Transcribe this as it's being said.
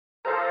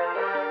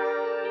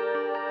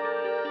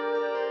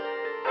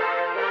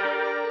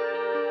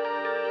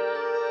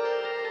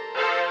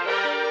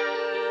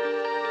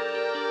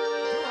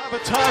Have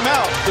a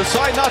timeout.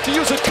 Decide not to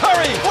use it.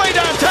 Curry, way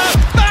downtown.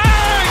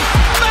 Bang!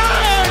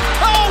 Bang!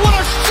 Oh, what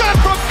a shot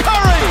from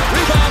Curry!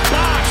 Rebound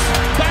box.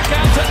 Back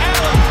out to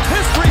Allen.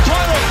 His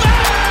three-pointer.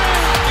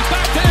 Bang!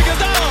 Back to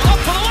Iguodala. Up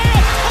for the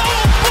layup.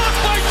 Oh, blocked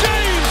by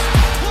James.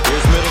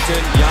 Here's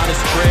Middleton. Giannis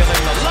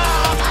trailing the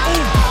lob.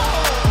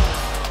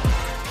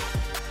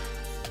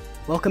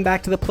 Welcome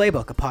back to The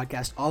Playbook, a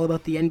podcast all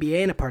about the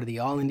NBA and a part of the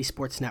All Indie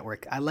Sports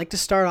Network. I'd like to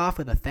start off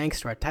with a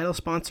thanks to our title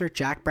sponsor,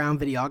 Jack Brown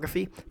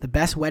Videography, the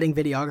best wedding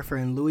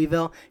videographer in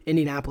Louisville,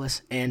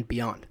 Indianapolis, and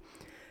beyond.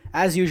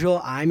 As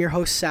usual, I'm your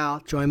host,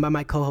 Sal, joined by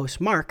my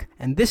co-host, Mark,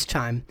 and this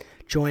time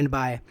joined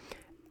by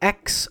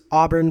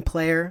ex-Auburn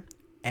player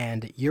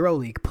and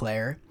EuroLeague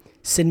player,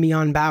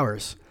 Sinmion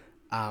Bowers.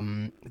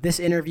 This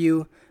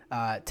interview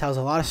tells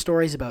a lot of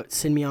stories about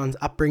Sinmion's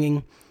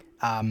upbringing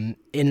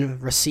in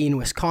Racine,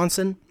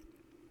 Wisconsin,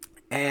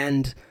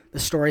 and the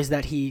stories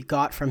that he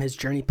got from his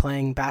journey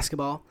playing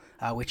basketball,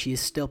 which he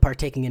is still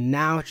partaking in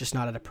now, just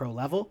not at a pro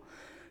level.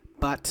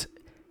 But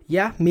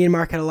yeah, me and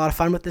Mark had a lot of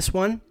fun with this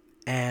one,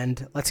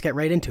 and let's get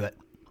right into it.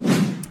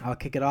 I'll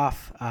kick it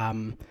off.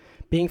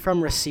 Being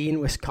from Racine,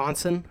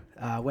 Wisconsin,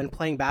 when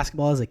playing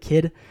basketball as a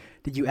kid,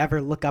 did you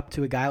ever look up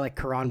to a guy like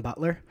Caron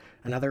Butler,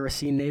 another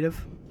Racine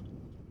native?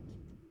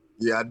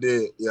 Yeah, I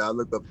did. Yeah, I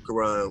looked up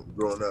Caron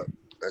growing up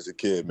as a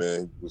kid,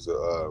 man. He was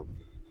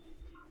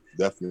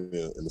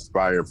definitely an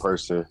inspiring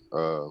person.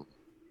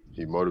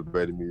 He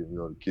motivated me,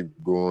 to keep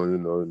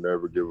going,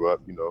 never give up,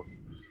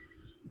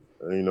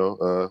 And,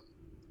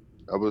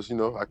 I was,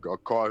 I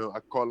called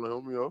on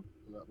him,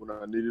 when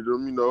I needed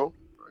him,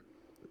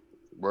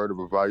 word of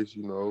advice,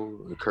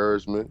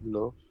 encouragement,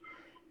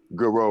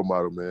 good role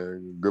model,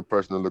 man. Good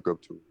person to look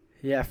up to.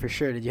 Yeah, for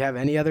sure. Did you have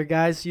any other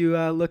guys you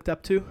looked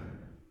up to?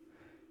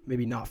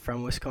 Maybe not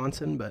from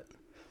Wisconsin, but.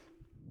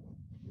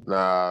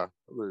 Nah, I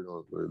really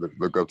don't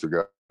look up to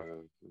guys.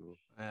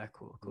 Yeah,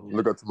 cool.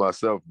 Look up to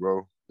myself,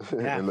 bro,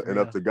 Yeah, and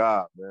up to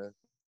God, man.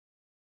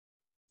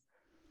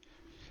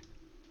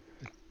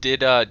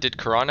 Did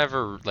Caron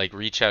ever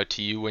reach out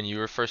to you when you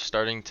were first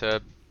starting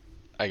to,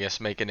 I guess,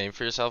 make a name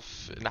for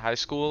yourself in high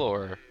school,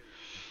 or?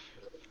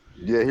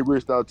 Yeah, he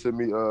reached out to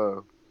me.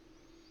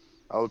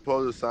 I was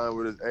supposed to sign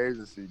with his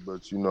agency,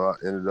 but I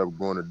ended up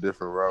going a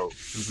different route.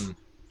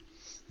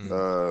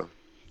 Mm-hmm.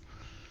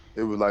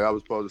 It was like I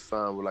was supposed to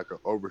sign with an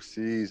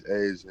overseas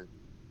agent.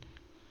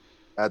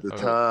 At the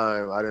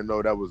time, I didn't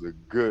know that was a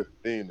good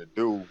thing to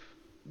do,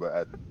 but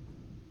I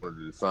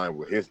wanted to sign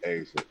with his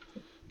agent.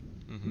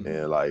 Mm-hmm.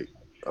 And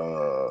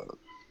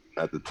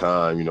at the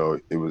time,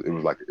 it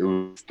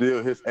was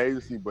still his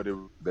agency, but they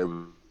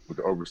was with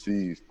the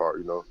overseas part,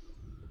 Okay.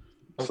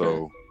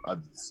 So I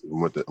just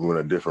went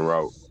a different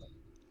route.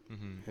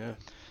 Mm-hmm. Yeah.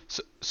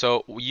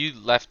 So you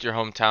left your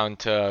hometown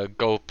to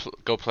go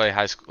play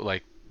high school,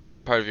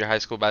 part of your high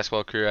school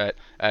basketball career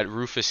at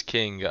Rufus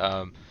King.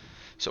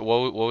 So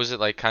what was it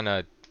like, kind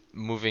of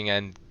moving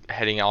and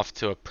heading off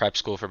to a prep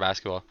school for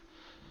basketball?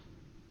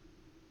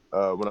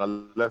 When I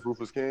left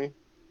Rufus King?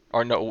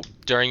 Or no,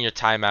 during your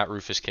time at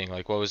Rufus King,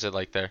 what was it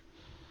like there?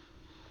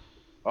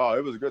 Oh,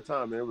 it was a good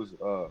time, man. It was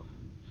an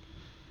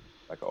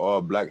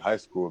all-black high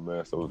school,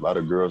 man. So there was a lot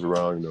of girls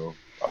around,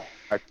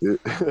 acted.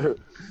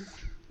 Then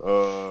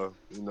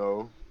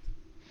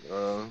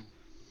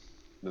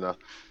I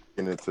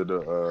get into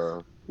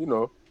the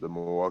the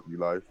Milwaukee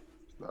life.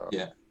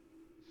 Yeah.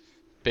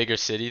 Bigger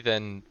city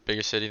than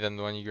the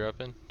one you grew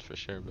up in, for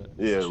sure. But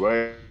yeah,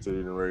 way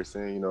city than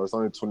Racine. It's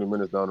only 20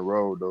 minutes down the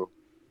road though,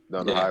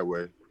 down the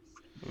highway.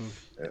 And,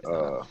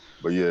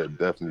 but yeah,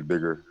 definitely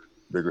bigger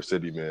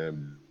city,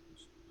 man.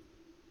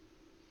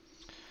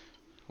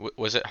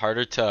 Was it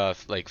harder to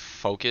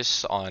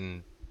focus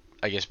on,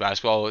 I guess,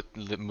 basketball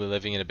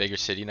living in a bigger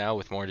city now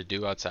with more to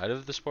do outside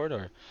of the sport,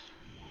 or?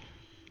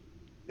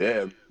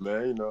 Yeah,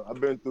 man. I've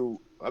been through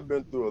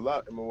a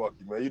lot in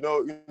Milwaukee, man.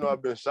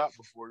 I've been shot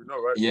before,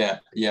 right? Yeah.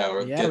 We have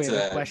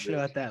a question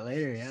about that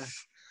later.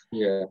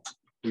 Yeah.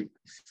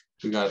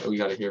 We got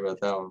to hear about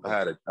that one.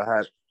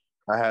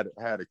 I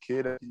had a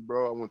kid,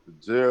 bro. I went to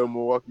jail in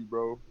Milwaukee,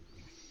 bro.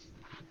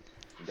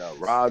 I got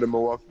robbed in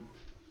Milwaukee.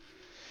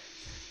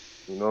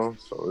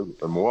 So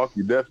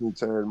Milwaukee definitely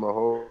changed my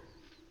whole.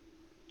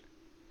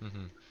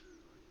 Mm-hmm.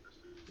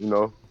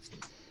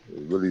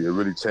 It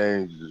really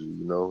changed.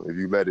 If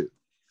you let it.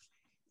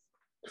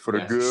 For the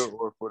good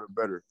or for the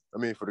better. I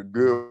mean, for the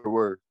good or the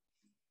worse.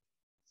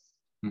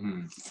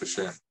 Mm-hmm, for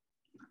sure.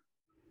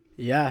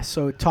 Yeah,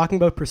 so talking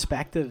about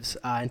perspectives,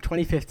 in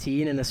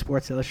 2015 in a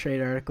Sports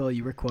Illustrated article,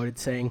 you were quoted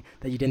saying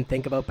that you didn't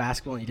think about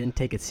basketball and you didn't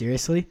take it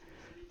seriously.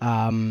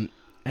 And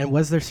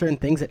was there certain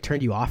things that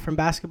turned you off from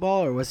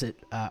basketball, or was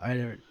it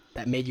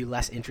that made you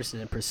less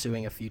interested in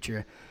pursuing a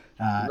future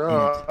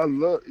No,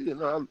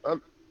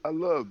 I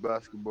love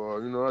basketball. I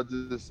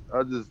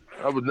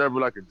was never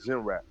like a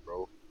gym rat,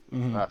 bro.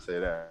 Mm-hmm. I say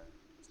that.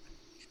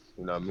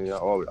 You know what I mean?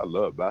 I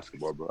love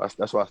basketball, bro.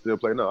 That's why I still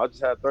play now. I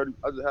just had 30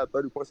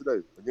 points a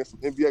day against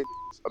some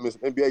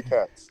NBA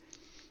cats.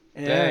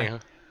 Yeah. Dang.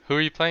 Who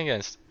are you playing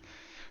against?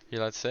 You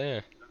allowed to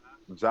say?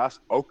 Josh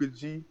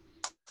Okogie.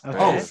 Okay.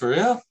 Oh, for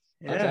real?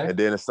 Yeah. And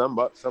then some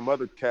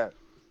other cat,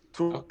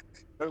 2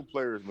 young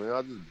players, man.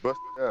 I just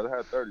busted out. I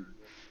had 30.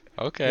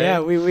 Okay. Yeah,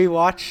 we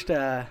watched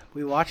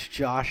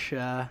Josh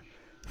a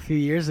few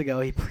years ago.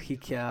 He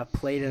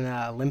played in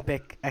an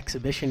Olympic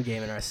exhibition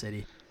game in our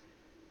city.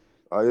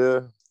 Oh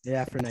yeah.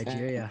 Yeah, for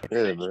Nigeria.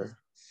 Yeah, man.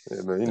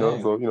 Yeah, man. You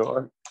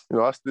know,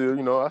 so I still,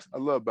 I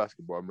love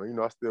basketball, man.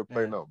 I still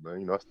play now,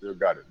 man. I still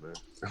got it, man.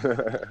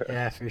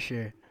 Yeah, for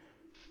sure.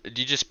 Do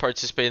you just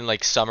participate in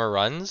like summer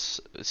runs,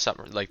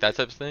 like that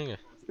type of thing?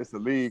 It's a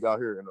league out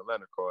here in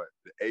Atlanta called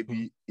the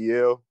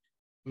ABEL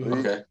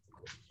league,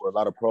 where a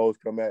lot of pros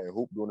come out and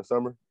hoop during the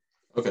summer.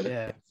 Okay.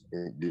 Yeah.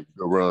 And get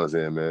the runs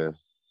in, man.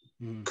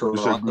 You should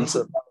follow on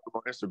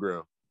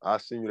Instagram. I'll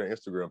send you the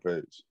Instagram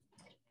page.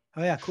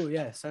 Oh yeah, cool.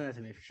 Yeah, send that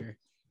to me for sure.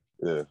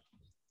 Yeah.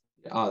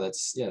 Oh,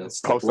 that's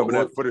post some of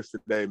that footage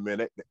today,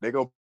 man. They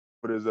gonna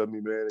put this up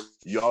me, man.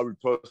 Y'all be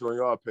posting on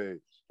y'all page.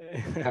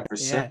 Yeah, for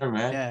sure,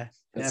 man. Yeah,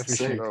 that's for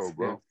sure. No,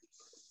 bro.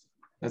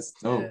 That's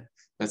dope. Yeah.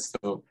 That's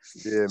dope.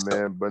 Yeah,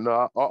 man. But no,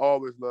 I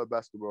always love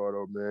basketball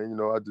though, man.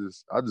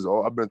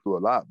 I've been through a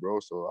lot, bro.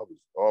 So I was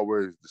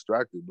always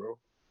distracted, bro.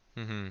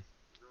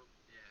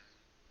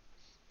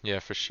 Yeah,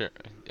 for sure.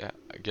 Yeah,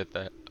 I get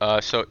that.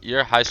 So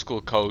your high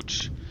school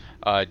coach,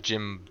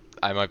 Jim,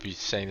 I might be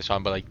saying this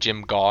wrong, but like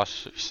Jim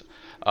Goss,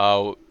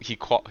 he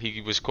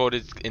was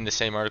quoted in the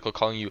same article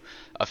calling you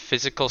a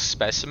physical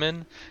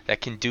specimen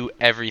that can do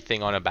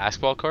everything on a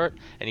basketball court,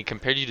 and he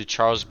compared you to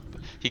Charles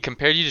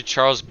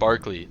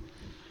Barkley.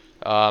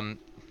 What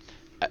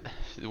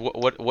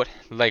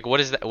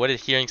is that? What did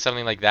hearing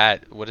something like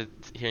that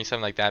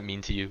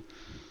mean to you?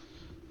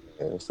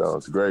 Yeah, it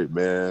sounds great,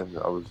 man.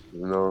 I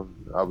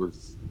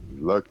was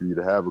lucky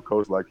to have a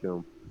coach like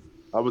him.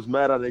 I was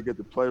mad I didn't get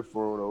to play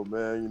for him though,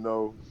 man.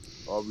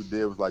 All we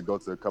did was like go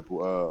to a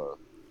couple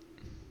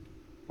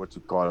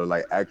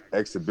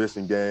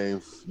exhibition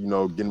games,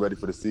 getting ready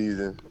for the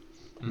season.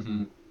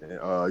 And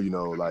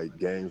like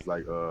games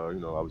like I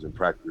was in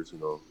practice,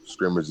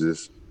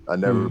 scrimmages. I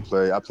never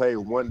played. I played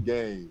one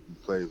game.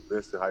 Played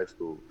Vincent High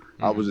School.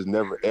 I was just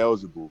never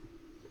eligible to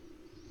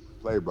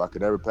play, bro. I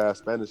could never pass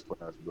Spanish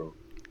class, bro.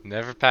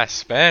 Never passed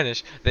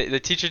Spanish? The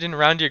teacher didn't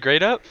round your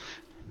grade up?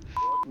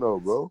 No,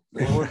 bro.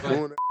 They weren't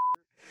doing that.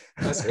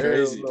 That's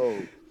crazy.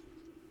 No.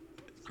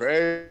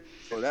 Crazy.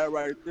 So that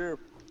right there,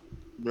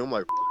 man, I'm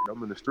like,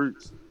 I'm in the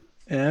streets.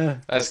 Yeah.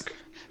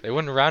 They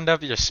wouldn't round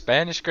up your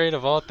Spanish grade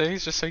of all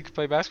things just so you could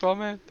play basketball,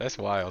 man? That's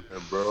wild.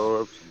 And bro, that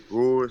was some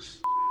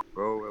bullshit.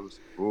 Bro, that was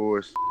some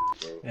bullshit,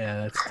 bro.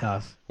 Yeah, that's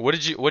tough. What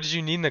did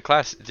you need in the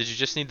class? Did you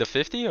just need the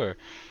 50 or?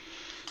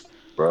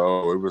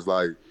 Bro, it was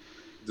like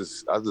I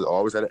just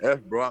always had an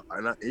F, bro.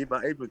 And I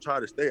even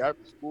tried to stay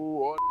after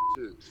school, all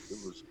that shit.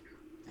 It was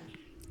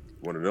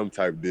one of them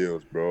type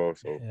deals, bro.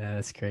 So yeah,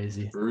 that's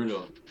crazy.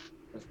 Brutal.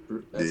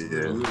 That's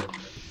brutal.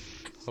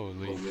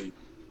 Holy.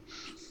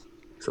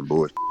 Some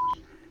bullshit.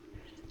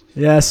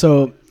 Yeah,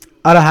 so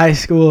out of high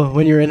school,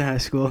 when you were in high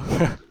school,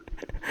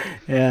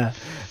 yeah,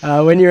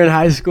 when you're in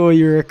high school,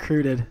 you were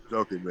recruited.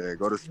 Joking, man.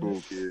 Go to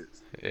school,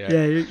 kids.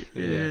 Yeah,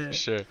 for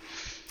sure.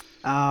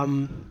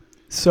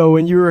 So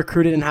when you were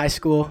recruited in high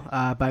school,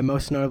 by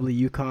most notably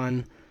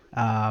UConn,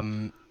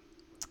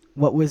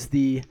 what was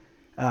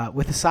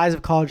with the size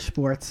of college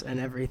sports and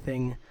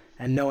everything,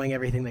 and knowing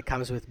everything that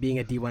comes with being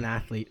a D1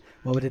 athlete,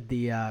 what did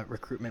the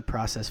recruitment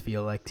process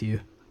feel like to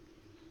you?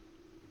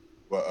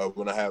 Well,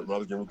 when I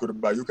was getting recruited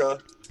by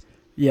UConn?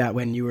 Yeah,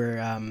 when you were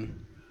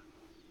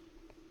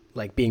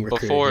being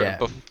recruited.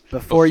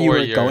 Before you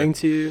were going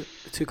to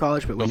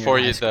college, but when before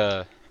you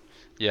were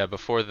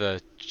before the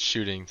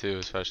shooting too,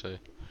 especially.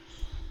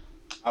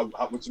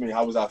 What you mean?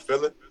 How was I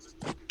feeling?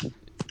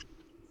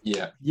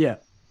 Yeah.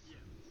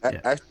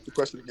 Ask the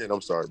question again.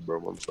 I'm sorry, bro.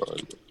 I'm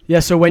sorry. Bro. Yeah,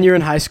 so when you're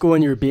in high school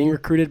and you're being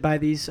recruited by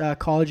these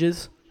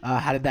colleges,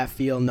 how did that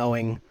feel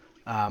knowing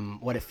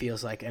what it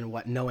feels like and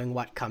knowing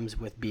what comes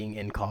with being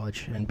in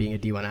college and being a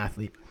D1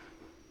 athlete?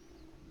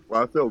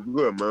 Well, I felt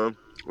good, man.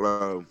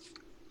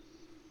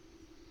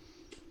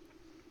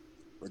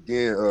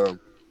 Again,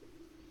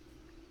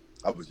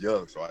 I was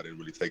young, so I didn't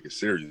really take it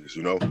serious,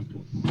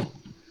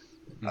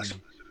 I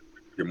should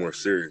get more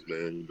serious,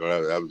 man.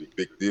 That was a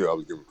big deal. I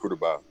was getting recruited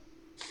by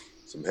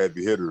some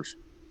heavy hitters.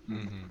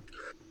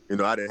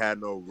 I didn't have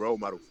no role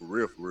model for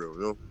real,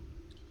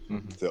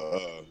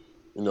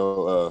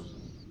 So,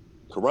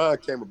 Karan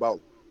came about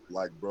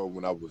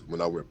when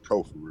I went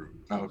pro for real.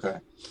 Okay.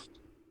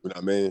 You know what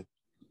I mean?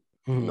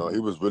 He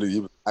was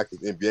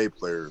active NBA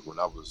player when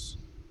I was,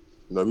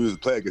 we was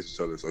playing against each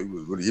other, so he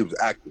was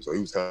active, so he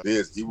was kind of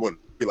his. He wouldn't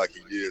feel like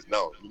he is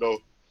now,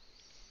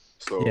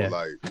 So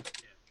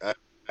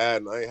I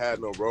ain't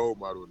had no role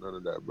model, none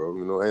of that,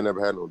 bro. I ain't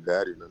never had no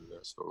daddy, none of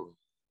that. So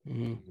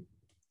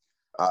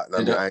I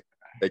ain't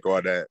take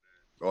all that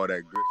good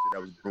shit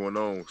that was going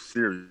on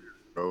serious,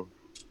 bro.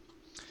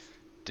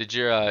 Did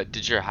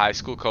your high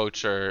school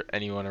coach or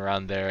anyone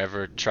around there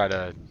ever try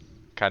to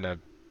kind of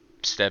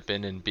step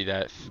in and be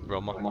that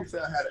role model? Like I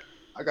said,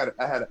 I got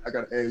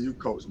an AAU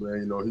coach,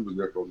 man. He was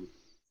there for me.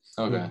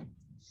 Okay.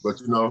 But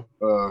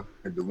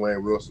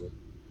Dwayne Wilson.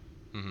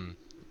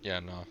 Yeah,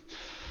 no.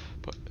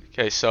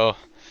 Okay, so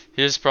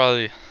here's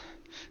a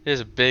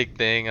big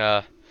thing.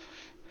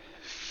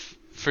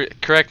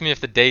 Correct me if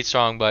the date's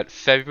wrong, but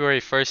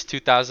February 1st,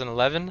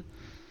 2011.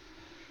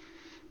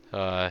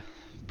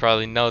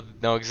 Probably know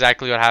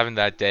exactly what happened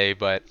that day,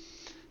 but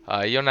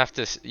you don't have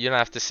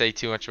to say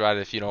too much about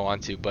it if you don't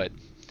want to. But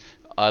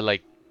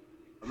like,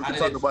 we can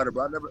talk about it,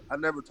 bro. I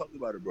never talked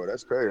about it, bro.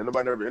 That's crazy.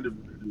 Nobody never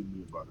interviewed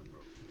me about it,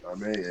 bro. I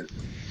mean,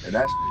 and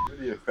that shit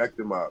really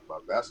affected my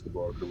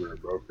basketball career,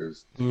 bro.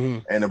 Because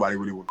ain't nobody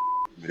really wanted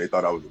me. They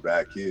thought I was a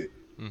bad kid.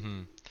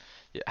 Mm-hmm.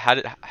 Yeah,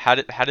 how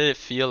did it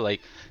feel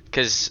like?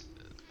 Because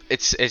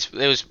it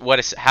was what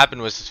has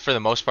happened was for the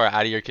most part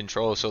out of your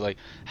control. So like,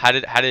 how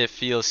did it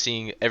feel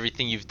seeing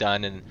everything you've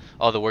done and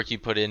all the work you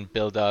put in,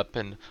 build up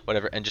and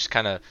whatever, and just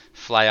kind of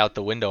fly out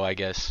the window, I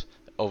guess,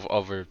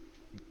 over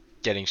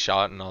getting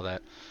shot and all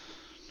that?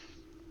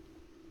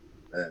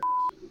 Man,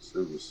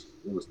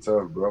 it was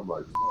tough, bro. I'm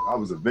like, fuck, I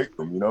was a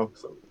victim, you know.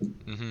 So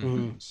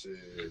shit,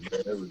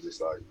 man, it was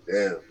just like,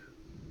 damn.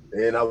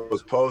 And I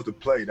was supposed to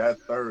play that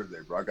Thursday,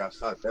 bro. I got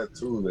shot that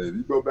Tuesday. If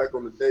you go back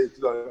on the day,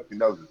 I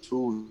think that was a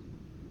Tuesday.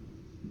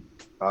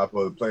 I was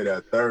supposed to play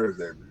that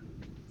Thursday.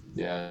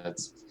 Yeah,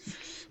 it's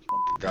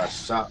got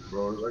shot,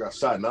 bro. I got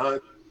shot 9. I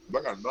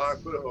got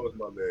 9 bullet holes in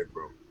my leg,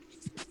 bro.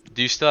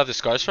 Do you still have the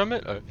scars from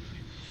it? Or?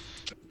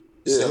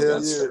 Yeah,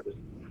 hell yeah.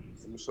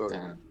 I'm sorry.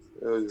 Damn.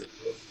 Hell yeah,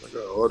 bro. I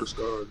got all the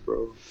scars,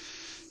 bro.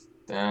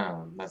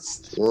 Damn,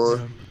 that's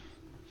one.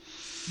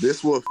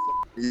 This one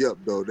fucked me up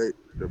though.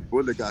 The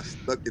bullet got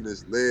stuck in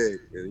his leg,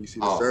 and you see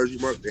the surgery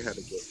mark. They had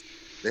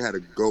to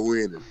go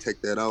in and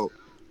take that out.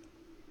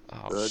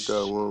 I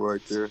got one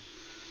right there.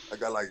 I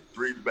got like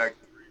 3 back.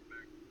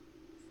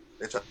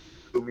 They tried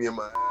to put me in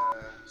my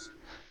ass.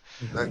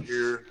 Back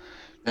here.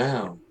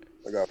 Damn.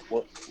 I got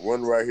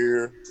one right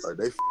here. Like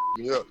they fucked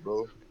me up,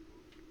 bro.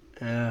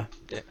 Yeah.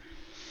 You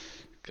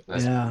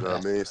know what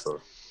I mean? So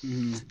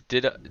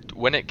did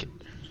when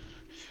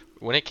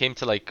it came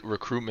to like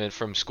recruitment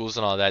from schools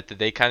and all that, did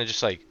they kind of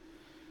just like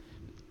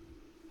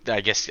I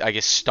guess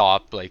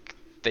stop, like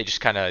they just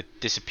kind of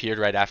disappeared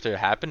right after it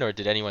happened, or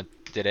did any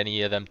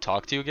of them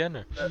talk to you again?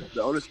 Or?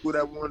 The only school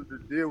that wanted to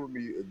deal with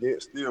me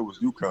again still was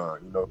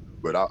UConn, you know,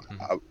 but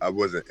I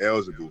wasn't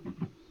eligible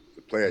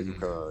to play at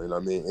UConn, you know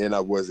what I mean? And I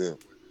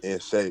wasn't in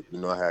shape, you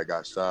know. I had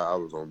got shot. I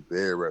was on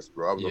bed rest,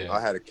 bro. I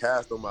had a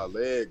cast on my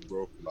leg,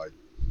 bro. Like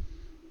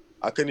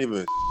I couldn't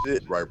even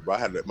sit right, bro.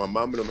 My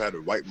mom and them had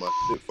to wipe my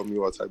shit for me,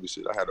 all type of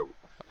shit. I had to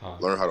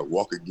learn how to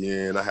walk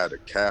again. I had a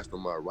cast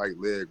on my right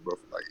leg, bro,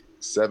 for like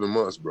 7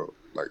 months, bro.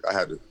 Like I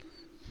had to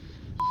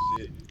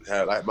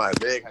my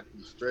leg had to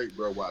be straight,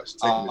 bro, while I was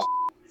taking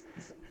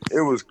this.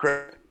 It was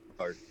crazy.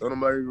 Like don't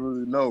nobody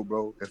really know,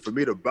 bro. And for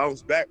me to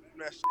bounce back from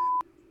that shit,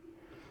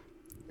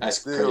 that's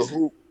still crazy.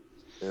 Hoop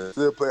and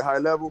still play high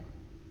level,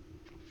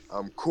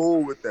 I'm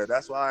cool with that.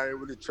 That's why I ain't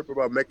really tripping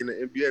about making the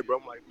NBA, bro.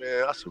 I'm like,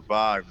 man, I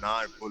survived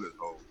 9 bullet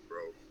holes, bro.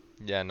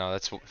 Yeah, no,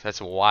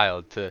 that's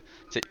wild to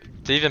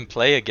even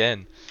play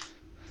again.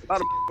 A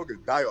lot of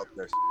motherfuckers die off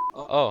that shit.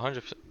 Oh,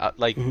 100%.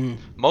 Like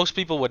most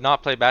people would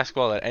not play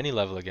basketball at any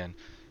level again.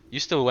 You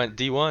still went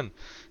D1.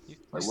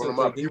 Like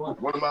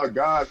one of my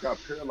guys got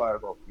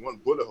paralyzed off 1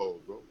 bullet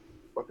hole, bro.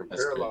 Fucking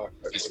that's paralyzed.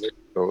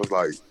 So it's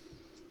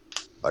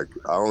like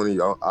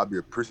I'll be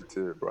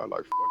appreciative, bro. I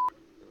like fuck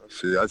it.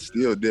 Shit, I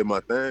still did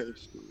my thing.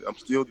 I'm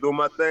still doing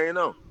my thing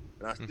now,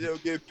 and I still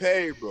get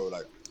paid, bro.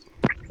 Like,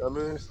 you know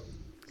what I mean? So,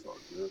 it's all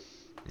good.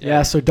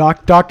 Yeah. So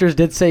doctors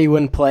did say you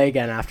wouldn't play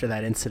again after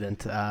that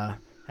incident,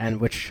 and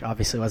which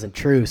obviously wasn't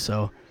true.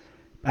 So,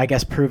 I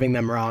guess proving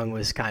them wrong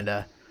was kind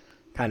of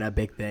a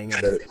big thing.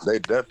 They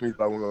definitely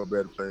thought we were gonna be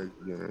able to play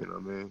again. You know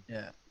what I mean?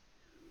 Yeah.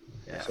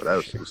 So that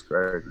was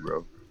crazy,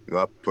 bro. You know,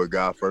 I put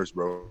God first,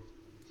 bro.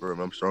 I'm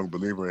a strong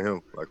believer in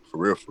him, like for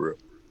real.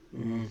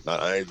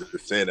 I ain't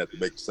just saying that to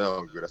make it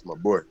sound good. That's my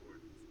boy.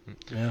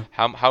 Yeah.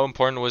 How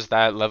important was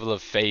that level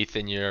of faith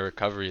in your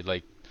recovery?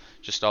 Like,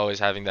 just always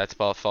having that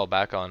to fall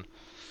back on.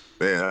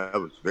 Man, that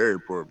was very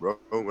important, bro.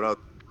 When I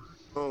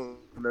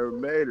never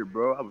made it,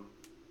 bro. I was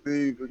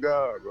believe in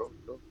God, bro.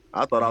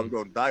 I thought I was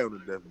gonna die on the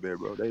deathbed,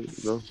 bro.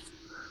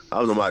 I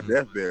was on my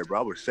deathbed, bro.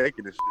 I was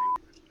shaking this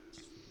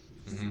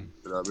shit. You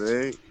know what I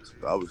mean?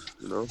 So I was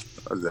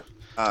like,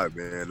 all right,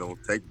 man, don't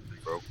take me,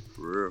 bro,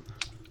 for real.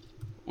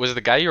 Was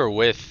the guy you were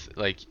with,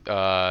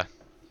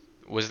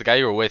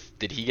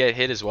 did he get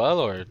hit as well,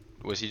 or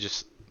was he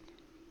just...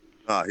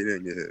 Nah, he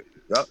didn't get hit.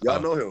 Y'all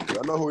know him.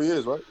 Y'all know who he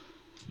is, right?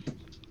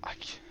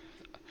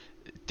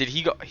 Did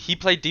he go... He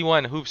played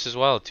D1 hoops as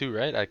well, too,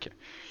 right?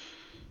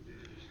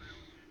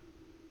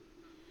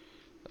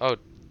 Oh,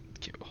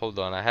 hold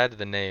on. I had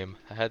the name.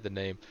 Let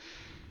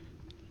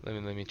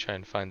me try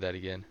and find that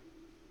again.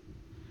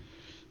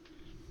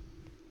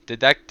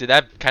 Did that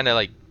kind of,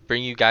 like,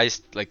 bring you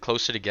guys, like,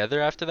 closer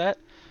together after that?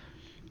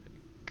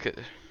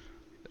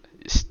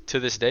 To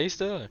this day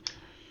still? Yeah,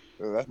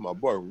 that's my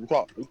boy. We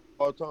talk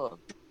all the time.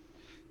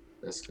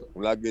 That's cool.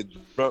 When I get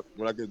drunk,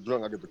 I get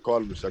to call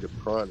him and shit. I get to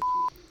crying.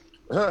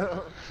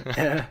 Oh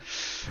damn.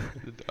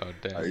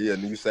 Yeah,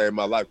 and he saved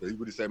my life. He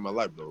really saved my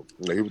life, bro.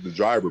 Like, he was the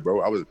driver,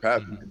 bro. I was a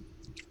passenger.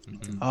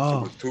 Oh.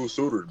 It was 2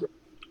 shooters, bro.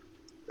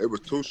 It was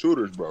 2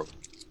 shooters, bro.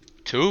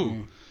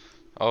 2?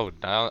 Oh,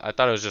 now I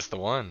thought it was just the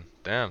one.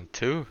 Damn,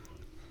 2.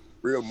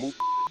 Real move,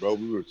 bro.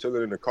 We were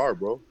chilling in the car,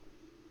 bro.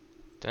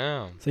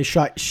 Damn. So they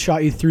shot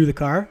you through the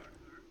car?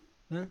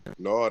 Huh?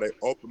 No, they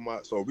opened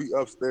so we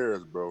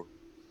upstairs, bro.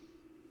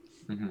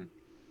 Mm-hmm.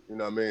 You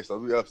know what I mean? So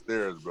we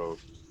upstairs, bro.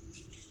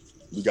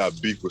 We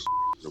got beef with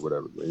or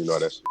whatever, man. You know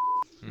that shit.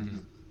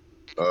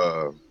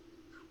 Mm-hmm.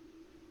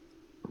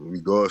 We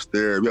go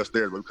upstairs. We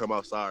upstairs, but we come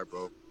outside,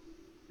 bro.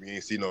 We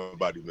ain't see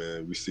nobody,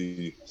 man. We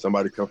see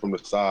somebody come from the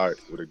side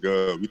with a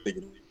gun. We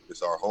thinking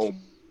it's our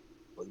home.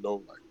 But, you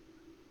know, like,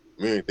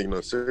 we ain't thinking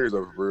nothing serious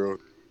of it, real.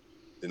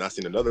 Then I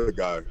seen another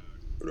guy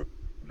with a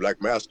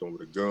black mask on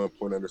with a gun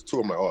pointing at us too.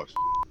 I'm like, oh, shit.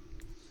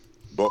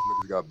 Both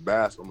niggas got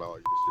masks. I'm like,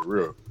 this shit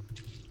real.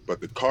 But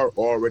the car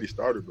already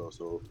started, bro,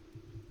 so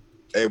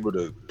able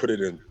to put it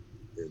in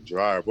and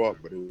drive up,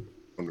 but it was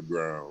on the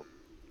ground.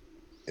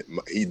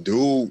 He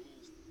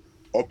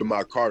opened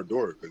my car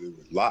door because it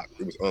was locked.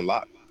 It was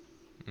unlocked.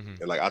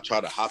 And like I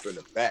tried to hop in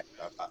the back.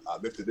 I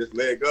lifted this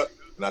leg up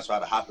and I tried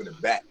to hop in the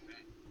back.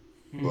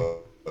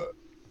 But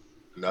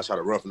and I tried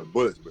to run from the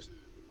bullets, but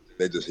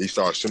he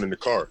started shooting the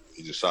car.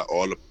 He just shot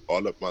all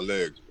up my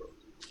legs, bro.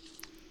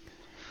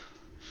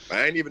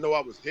 I didn't even know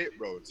I was hit,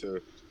 bro, until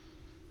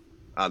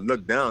I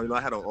looked down. You know,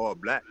 I had on all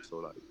black, so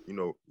like, you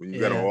know, when you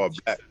got on all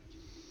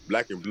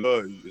black and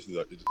blood, it just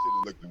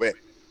looked wet.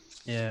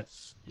 Yeah.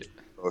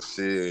 Oh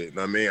shit! You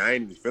know what I mean, I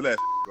ain't even feel that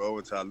shit, bro,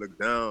 until I looked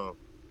down.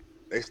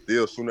 They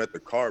still shooting at the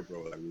car,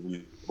 bro. Like when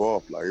we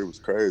off, like it was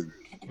crazy.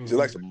 Just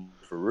like some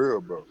for real,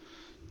 bro.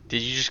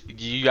 Did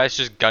you guys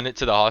just gun it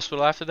to the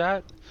hospital after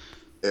that?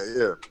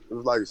 Yeah. It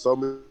was like so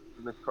many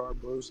in the car,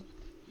 bro.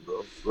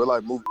 We're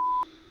like moving.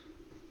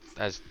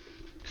 That's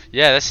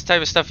the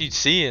type of stuff you'd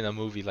see in a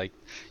movie. Like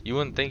you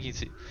wouldn't think you'd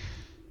see.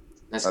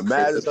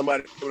 Imagine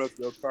somebody coming up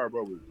to your car,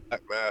 bro, with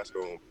black mask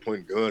on,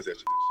 pointing guns at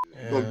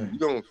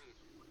you.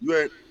 You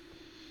ain't.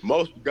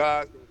 Most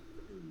guys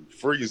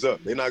freeze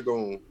up. They're not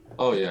going.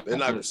 Oh yeah, they're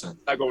not going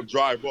to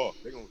drive off.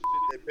 They're going to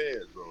shit their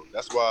pants, bro.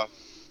 That's why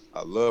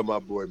I love my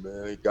boy,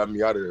 man. He got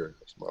me out of there.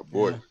 That's my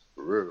boy,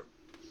 for real.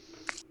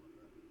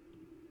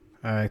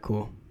 All right,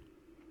 cool.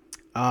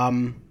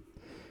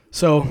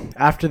 So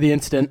after the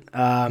incident,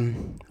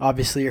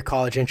 obviously your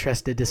college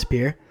interest did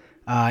disappear,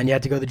 and you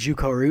had to go the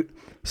JUCO route.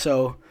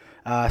 So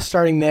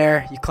starting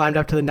there, you climbed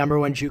up to the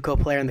 #1 JUCO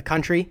player in the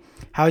country.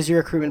 How was your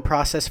recruitment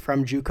process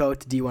from JUCO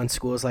to D1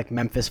 schools like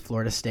Memphis,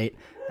 Florida State,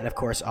 and of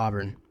course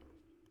Auburn?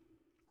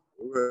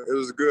 It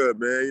was good,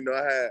 man. You know,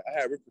 I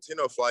had Rick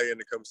Pitino fly in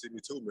to come see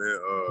me too,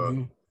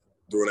 man.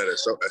 Doing that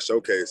at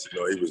Showcase, you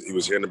know, he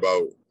was hearing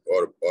about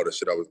all the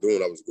shit I was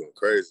doing. I was going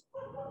crazy.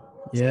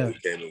 Yeah. So he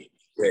came in.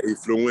 Yeah, he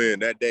flew in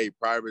that day,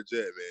 private jet,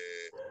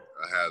 man.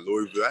 I had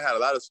Louisville. I had a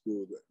lot of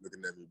schools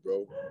looking at me,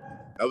 bro.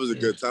 That was a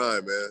good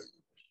time, man.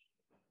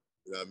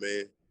 You know what I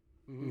mean?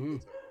 Mm-hmm.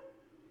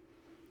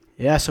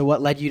 Yeah. So,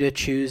 what led you to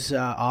choose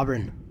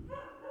Auburn?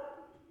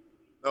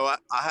 No,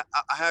 I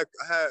had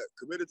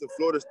committed to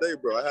Florida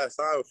State, bro. I had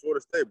signed with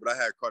Florida State, but I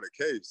had caught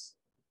a case.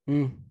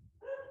 The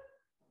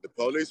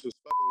police was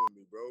fucking with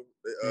me, bro.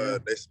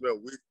 They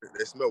smelled weed.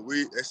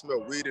 They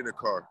smelled weed in the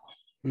car.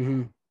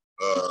 Mm-hmm.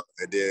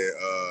 And then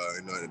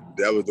you know,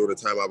 that was during the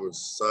time I was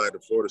signed to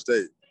Florida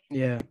State.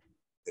 Yeah.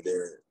 And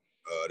then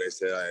they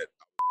said I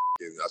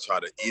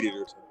tried to eat it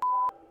or something.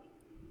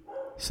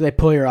 So they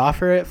pull your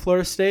offer at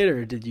Florida State,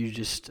 or did you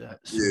just?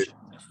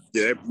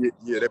 They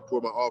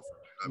pulled my offer.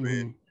 I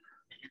mean.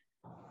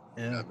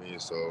 Yeah. I mean,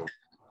 so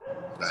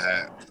I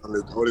had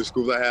the only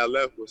schools I had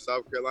left was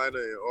South Carolina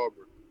and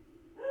Auburn.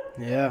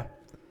 Yeah.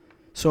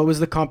 So what was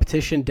the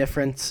competition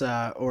difference,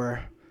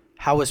 or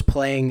how was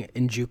playing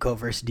in JUCO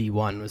versus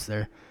D1? Was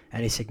there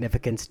any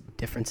significant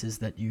differences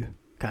that you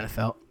kind of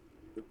felt?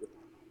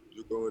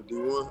 JUCO and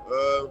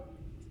D1?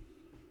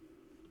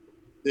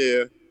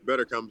 Yeah,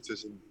 better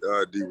competition,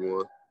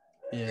 D1.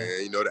 Yeah.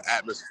 And, you know, the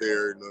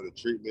atmosphere, you know, the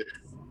treatment,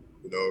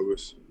 you know, it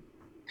was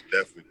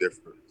definitely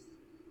different.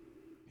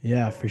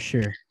 Yeah, for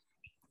sure.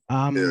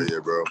 Yeah,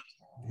 bro.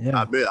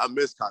 Yeah. I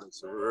miss college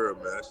for real,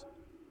 man.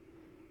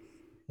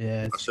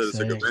 Yeah, I should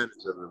have took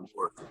advantage of it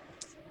more.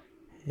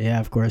 Yeah,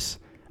 of course.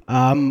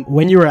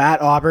 When you were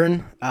at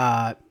Auburn,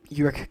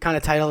 you were kind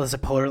of titled as a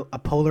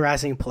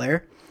polarizing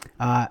player.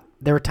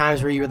 There were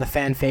times where you were the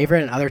fan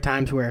favorite and other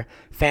times where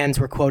fans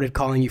were quoted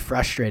calling you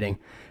frustrating,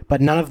 but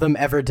none of them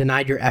ever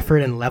denied your effort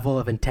and level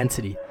of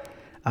intensity.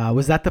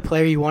 Was that the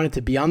player you wanted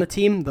to be on the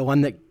team, the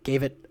one that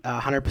gave it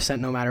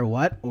 100% no matter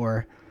what,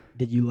 or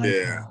did you like?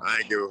 Yeah, I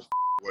ain't give a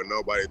what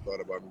nobody thought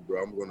about me,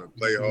 bro. I'm gonna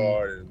play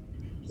hard and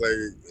play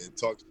and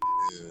talk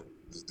and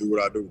just do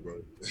what I do,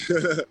 bro.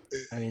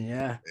 I mean,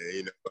 yeah. And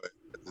you know,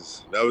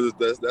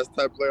 that's the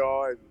type of player I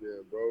always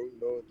been, bro. You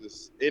know,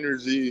 just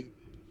energy,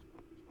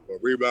 a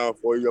rebound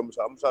for you. I'm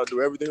trying to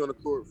do everything on the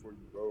court for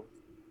you, bro.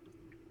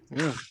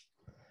 Yeah.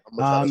 I'm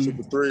gonna try to shoot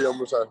the three. I'm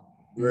gonna try to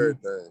do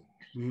everything.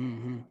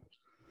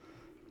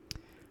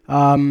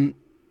 Mm-hmm.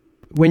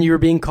 When you were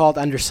being called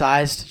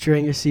undersized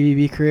during your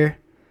CBB career,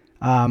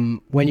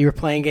 when you were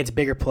playing against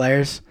bigger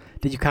players,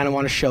 Did you kind of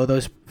want to show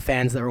those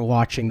fans that were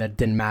watching that it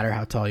didn't matter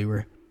how tall you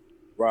were?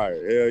 Right.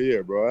 Hell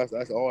yeah, bro.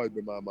 That's always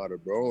been my motto,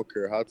 bro. I don't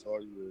care how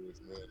tall you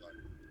is,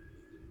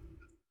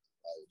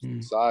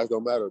 man. Size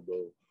don't matter,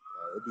 bro.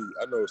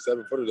 I know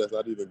 7-footers that's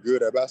not even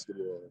good at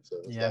basketball. So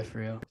yeah, for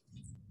real.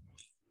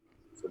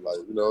 So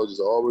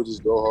just always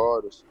just go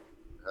hard and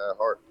have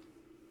heart.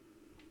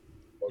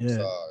 Yeah.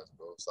 Size,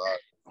 bro. Size,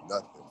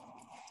 nothing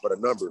but a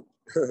number.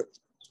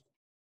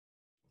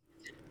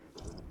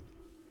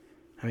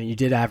 I mean, you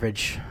did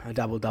average a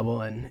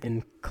double-double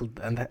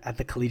at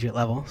the collegiate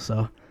level,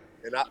 so.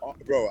 And I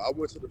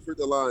went to the free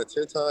throw line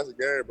 10 times a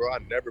game, bro. I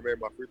never made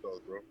my free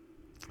throws, bro.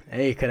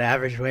 Hey, you could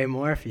average way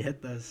more if you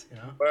hit those, you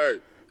know?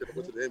 Right. Could have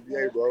went to the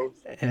NBA, bro.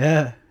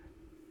 Yeah.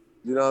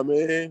 You know what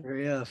I mean? For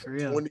real.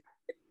 20, you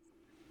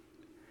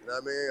know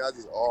what I mean? I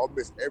just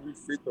missed every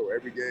free throw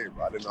every game,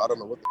 bro. I don't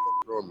know what the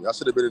fuck is wrong with me. I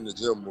should have been in the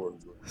gym more,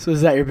 bro. So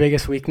is that your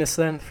biggest weakness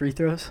then, free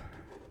throws?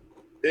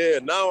 Yeah,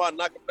 now I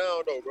knock them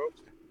down, though, bro.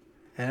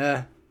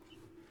 Yeah.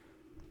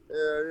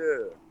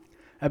 Yeah.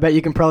 I bet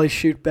you can probably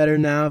shoot better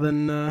now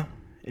than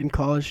in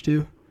college,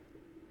 too.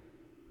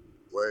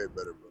 Way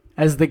better, bro.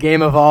 As the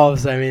game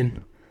evolves, I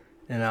mean,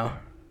 you know,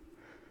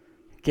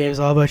 game's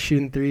all about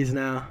shooting threes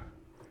now.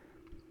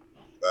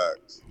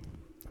 Facts.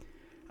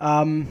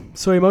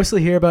 So we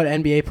mostly hear about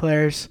NBA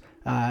players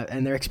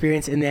and their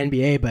experience in the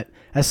NBA, but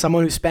as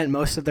someone who spent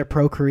most of their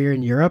pro career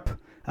in Europe,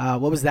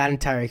 what was that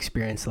entire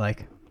experience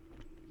like?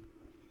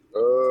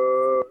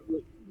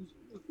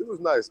 It was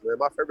nice, man.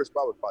 My favorite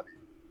spot was probably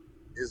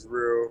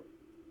Israel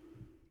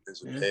and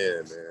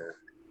Japan,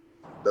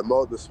 man.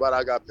 The spot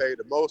I got paid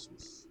the most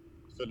was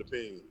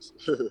Philippines.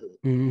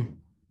 Mm-hmm.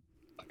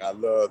 Like, I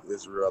love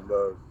Israel. I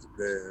love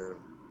Japan.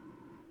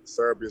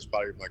 Serbia is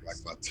probably like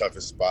my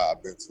toughest spot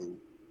I've been to.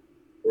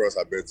 Where else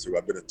I've been to?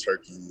 I've been to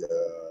Turkey. I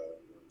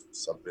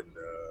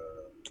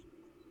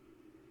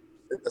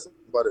think that's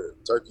about it.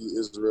 Turkey,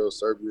 Israel,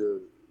 Serbia,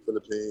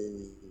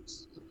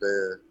 Philippines,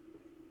 Japan,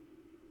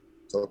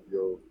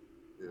 Tokyo.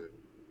 Yeah.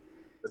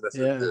 That's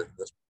it.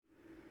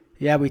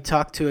 Yeah, we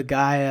talked to a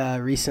guy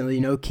recently.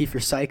 You know who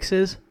Kiefer Sykes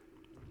is?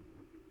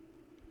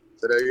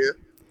 Say that again?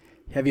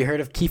 Have you heard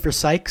of Kiefer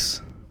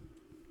Sykes?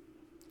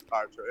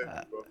 Out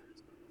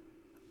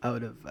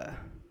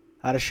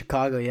of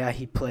Chicago, yeah.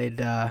 He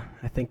played, I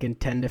think, in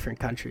 10 different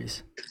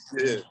countries.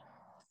 Yeah.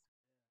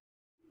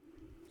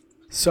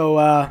 So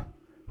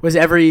was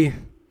every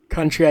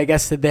country, I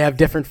guess, did they have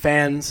different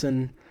fans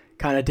and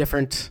kind of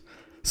different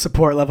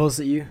support levels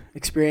that you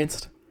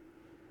experienced?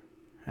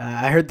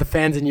 I heard the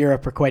fans in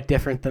Europe are quite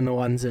different than the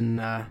ones in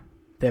the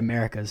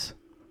Americas.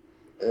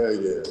 Hell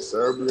yeah.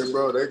 Serbia,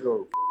 bro, they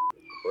go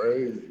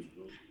crazy,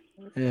 bro.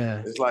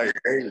 Yeah. It's like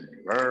they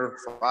burn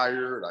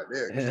fire, like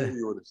they kill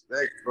you with a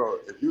snake, bro.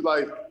 If you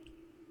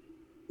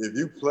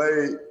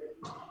play,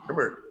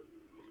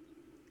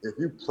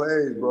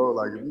 bro,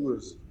 like if you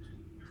was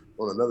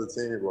on another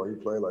team, bro, you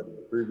played like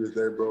the previous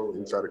day, bro, and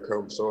you try to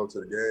come show up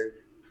to the game,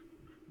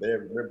 they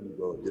remember you,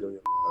 bro, get on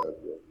your ass,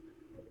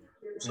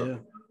 bro. Yeah.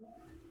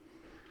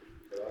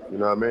 You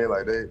know what I mean?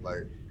 Like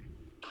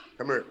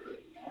come here.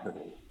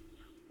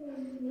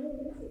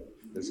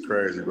 It's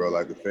crazy, bro.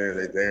 Like the fans,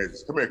 they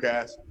dance. Come here,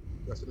 Cass.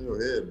 That's in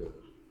your head, man.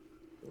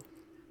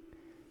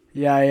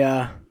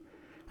 Yeah,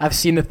 I've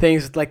seen the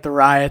things with, like, the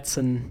riots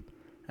and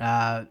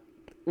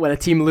when a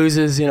team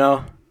loses, you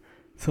know,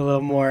 it's a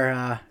little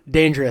more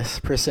dangerous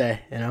per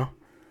se, you know,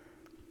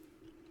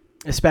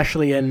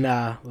 especially in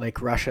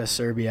like Russia,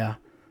 Serbia,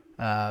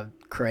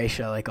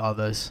 Croatia, like all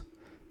those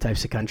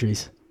types of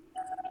countries.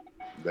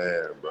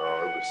 Man,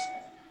 bro, it was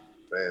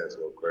fans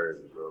go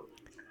crazy, bro.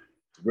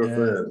 Good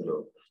fans,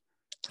 though.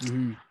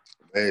 Mm-hmm.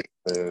 Hey,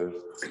 fans.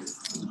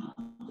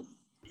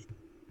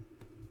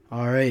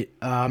 All right.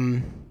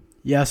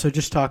 Yeah, so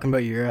just talking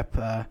about Europe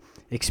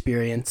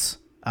experience.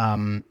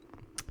 You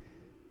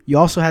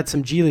also had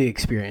some G League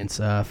experience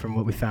from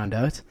what we found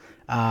out.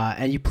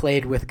 And you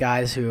played with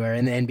guys who are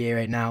in the NBA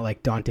right now,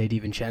 like Dante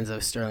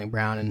DiVincenzo, Sterling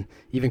Brown, and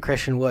even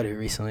Christian Wood, who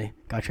recently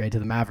got traded to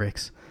the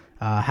Mavericks.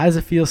 How does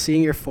it feel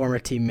seeing your former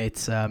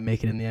teammates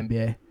make it in the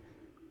NBA?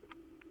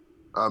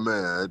 Oh,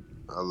 man,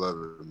 I love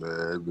it,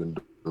 man. They've been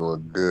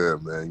doing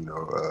good, man. You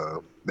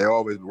know, they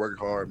always work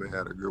hard, man,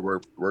 had a good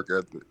work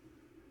ethic.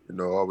 You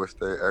know, always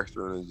stay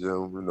extra in the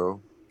gym, you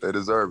know. They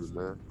deserve it,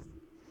 man.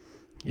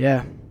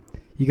 Yeah.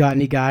 You got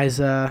any guys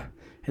in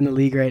the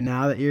league right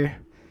now that you're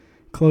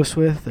close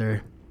with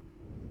or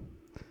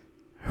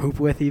hoop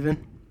with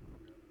even?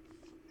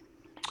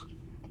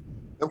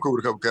 I'm cool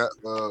with a couple cats.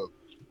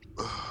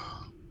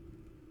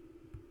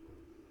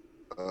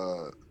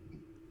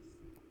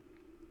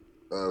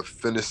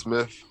 Finney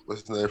Smith,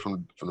 what's his name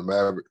from the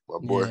Maverick, my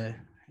boy.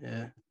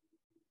 Yeah.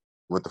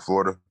 Went to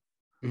Florida.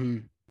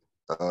 Mm-hmm.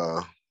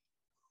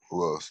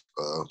 Who else?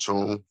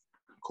 Choon, of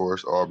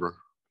course, Auburn.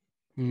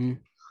 Mm-hmm.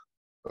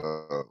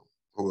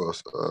 Who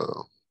else?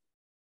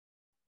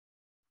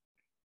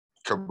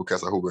 Couple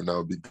cats I hope now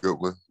would be good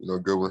one. You know,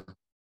 good one.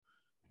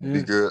 Yeah.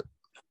 Be good.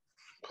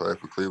 Play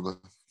for Cleveland.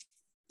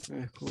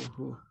 Yeah,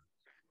 cool.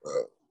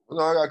 You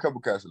know, I got a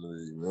couple cats in the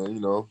league, man.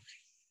 You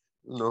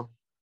know,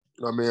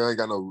 I mean, I ain't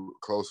got no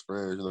close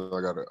friends. You know,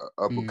 I got a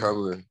up and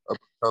coming,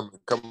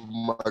 couple of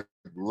my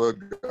little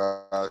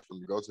guys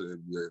from go to the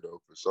NBA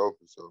though, for sure.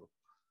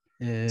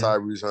 Yeah.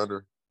 Tyrese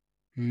Hunter.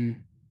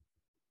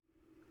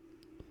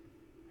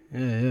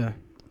 Yeah.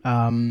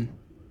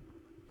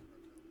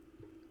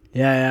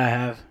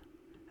 Yeah,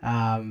 I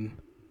have.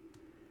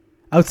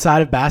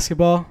 Outside of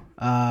basketball,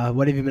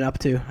 what have you been up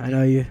to? I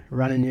know you're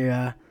running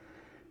your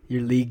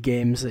league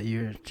games that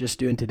you're just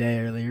doing today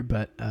earlier,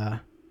 but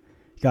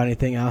got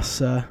anything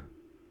else on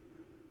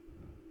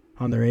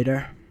the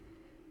radar?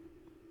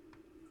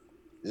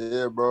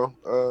 Yeah, bro.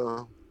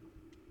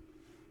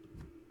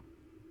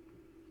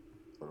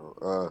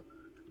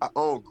 I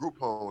own group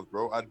homes,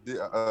 bro. I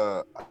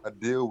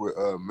deal with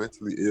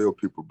mentally ill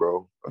people,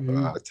 bro.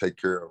 I take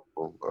care of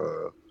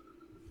them.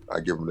 I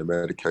give them the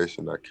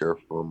medication. I care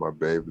for them. I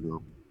baby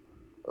them.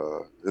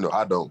 You know,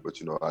 I don't, but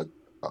you know, I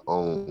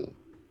own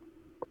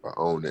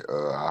it.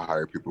 I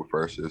hire people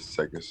first shift,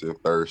 second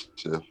shift, third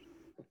shift.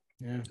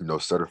 Yeah. You know,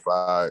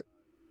 certified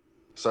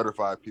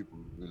people.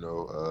 You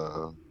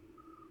know,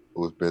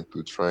 who's been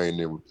through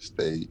training with the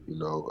state. You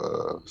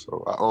know,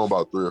 so I own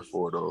about 3 or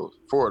 4 of those.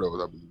 4 of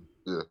those, I believe.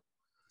 Yeah.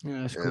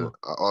 Yeah, that's and cool.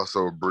 I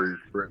also breed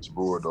French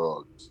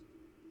bulldogs.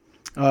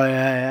 Oh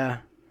yeah.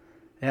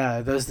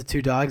 Are those the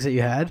 2 dogs that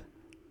you had?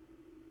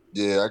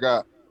 Yeah, I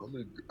got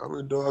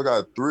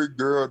 3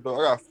 girl dogs.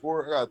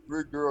 I got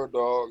 3 girl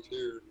dogs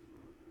here.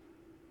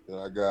 And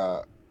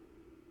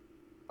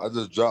I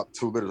just dropped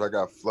 2 litters. I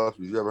got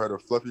Fluffies. You ever heard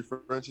of Fluffy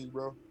Frenchies,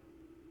 bro?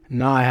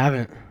 No, I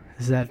haven't.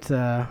 Is that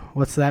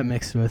what's that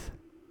mixed with?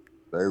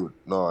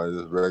 No, it's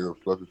just regular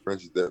Fluffy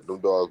Frenchies.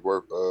 Them dogs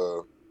worth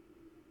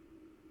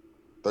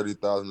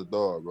 $30,000 a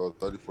dog, bro.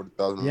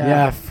 40,000.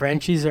 Yeah,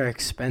 Frenchies are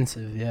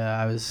expensive.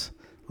 Yeah, I was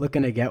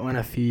looking to get one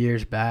a few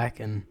years back,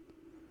 and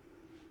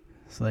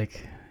it's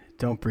like,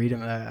 don't breed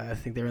them. I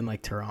think they were in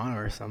like Toronto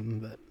or something,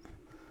 but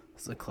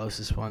it's the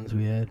closest ones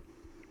we had.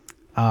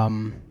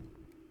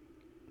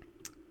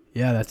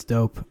 Yeah, that's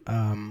dope.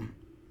 Yeah,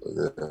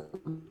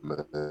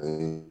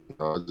 man.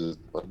 I just,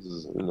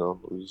 you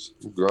know, I'm just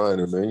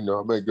grinding, man. You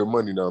know, I make good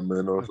money now,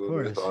 man. Of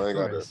course, so I ain't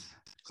got to.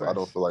 So I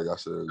don't feel like I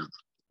should.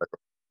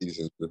 You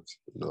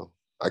know,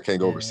 I can't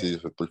go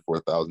overseas for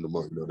 $3,000-4,000 a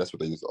month. You know, that's what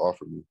they used to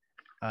offer me.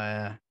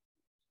 Yeah.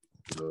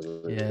 You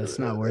know, Yeah, it's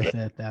not worth it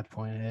at that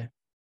point, eh?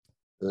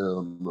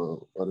 Hell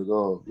no, not at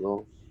all,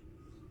 bro.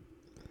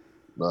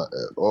 Not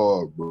at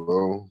all,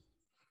 bro.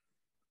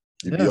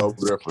 You be over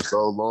there for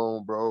so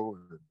long, bro,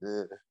 and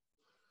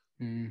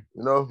then,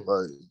 you know,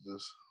 like,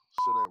 just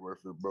shit ain't worth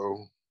it,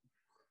 bro.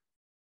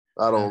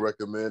 I don't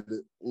recommend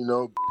it, you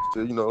know.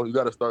 So, you know, you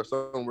got to start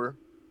somewhere.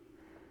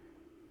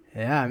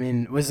 Yeah, I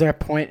mean, was there a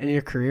point in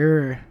your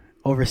career or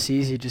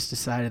overseas you just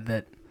decided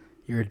that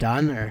you were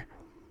done, or?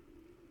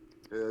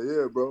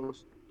 Yeah, bro.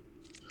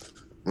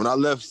 When I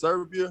left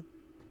Serbia,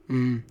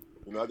 you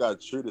know, I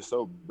got treated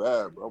so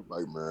bad, bro. I'm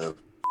like, man,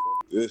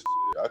 fuck this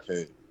shit.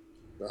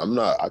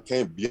 I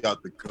can't be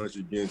out the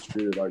country getting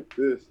treated like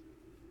this.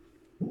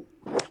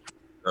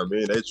 I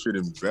mean, they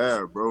treated me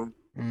bad, bro.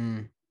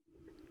 You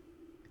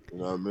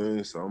know what I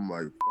mean? So I'm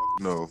like, fuck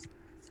no.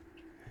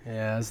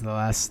 Yeah, that's the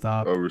last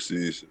stop.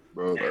 Overseas,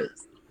 bro. Like,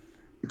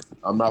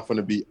 I'm not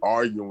gonna be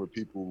arguing with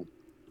people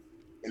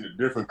in a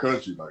different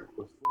country. Like,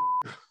 what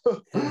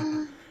the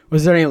fuck?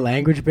 Was there any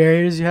language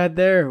barriers you had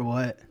there, or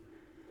what?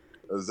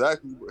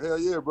 Exactly. Hell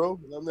yeah, bro.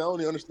 I mean, I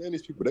only understand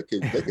these people. They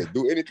could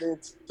do anything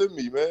to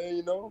me, man.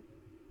 You know.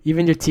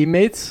 Even your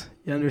teammates,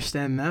 you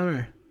understand them,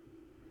 or?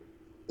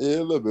 Yeah,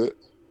 a little bit.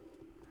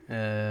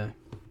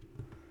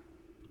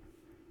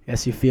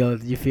 Guess you feel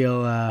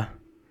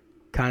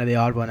kind of the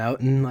odd one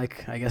out in,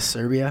 like, I guess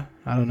Serbia.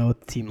 I don't know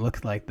what the team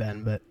looked like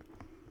then, but.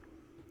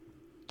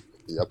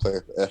 Yeah, I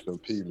played for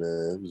FMP,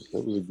 man.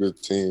 It was a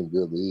good team,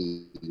 good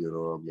league, you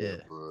know what I mean?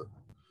 Yeah.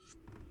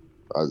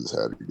 But I just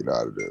had to get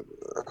out of there,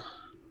 man.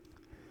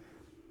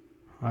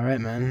 All right,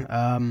 man.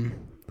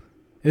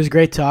 It was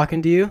great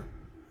talking to you.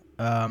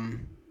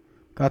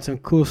 Got some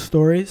cool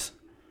stories.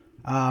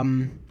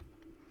 And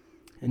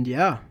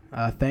yeah,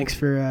 thanks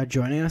for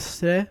joining us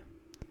today.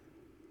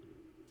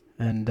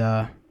 And,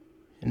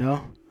 you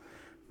know,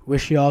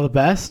 wish you all the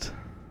best.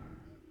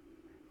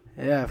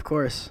 Yeah, of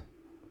course.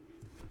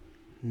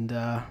 And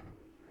I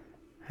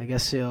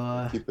guess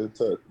you'll keep in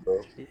touch,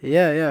 bro.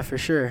 Yeah, for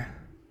sure.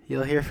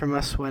 You'll hear from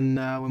us when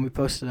we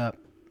post it up.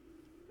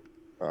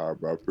 All right,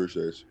 bro. I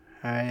appreciate you.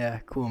 All right, yeah,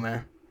 cool,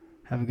 man.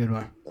 Have a good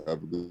one.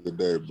 Have a good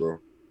day, bro.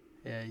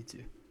 Yeah, you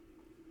too.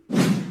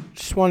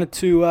 Just wanted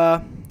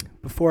to,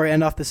 before I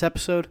end off this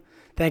episode,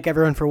 thank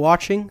everyone for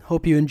watching.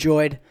 Hope you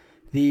enjoyed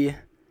the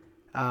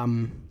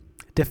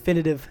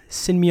definitive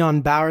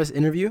Simeon Bowers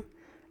interview.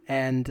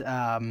 And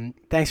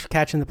thanks for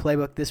catching the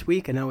playbook this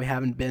week. I know we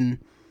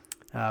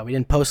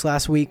didn't post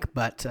last week,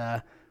 but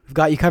we've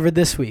got you covered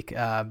this week.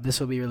 This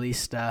will be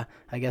released, I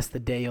guess the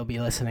day you'll be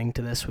listening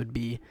to this would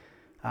be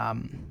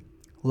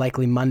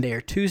likely Monday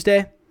or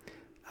Tuesday.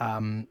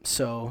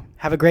 So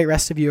have a great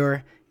rest of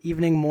your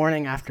evening,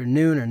 morning,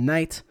 afternoon, or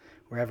night,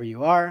 wherever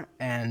you are.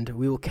 And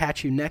we will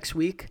catch you next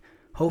week,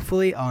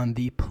 hopefully on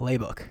the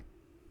playbook.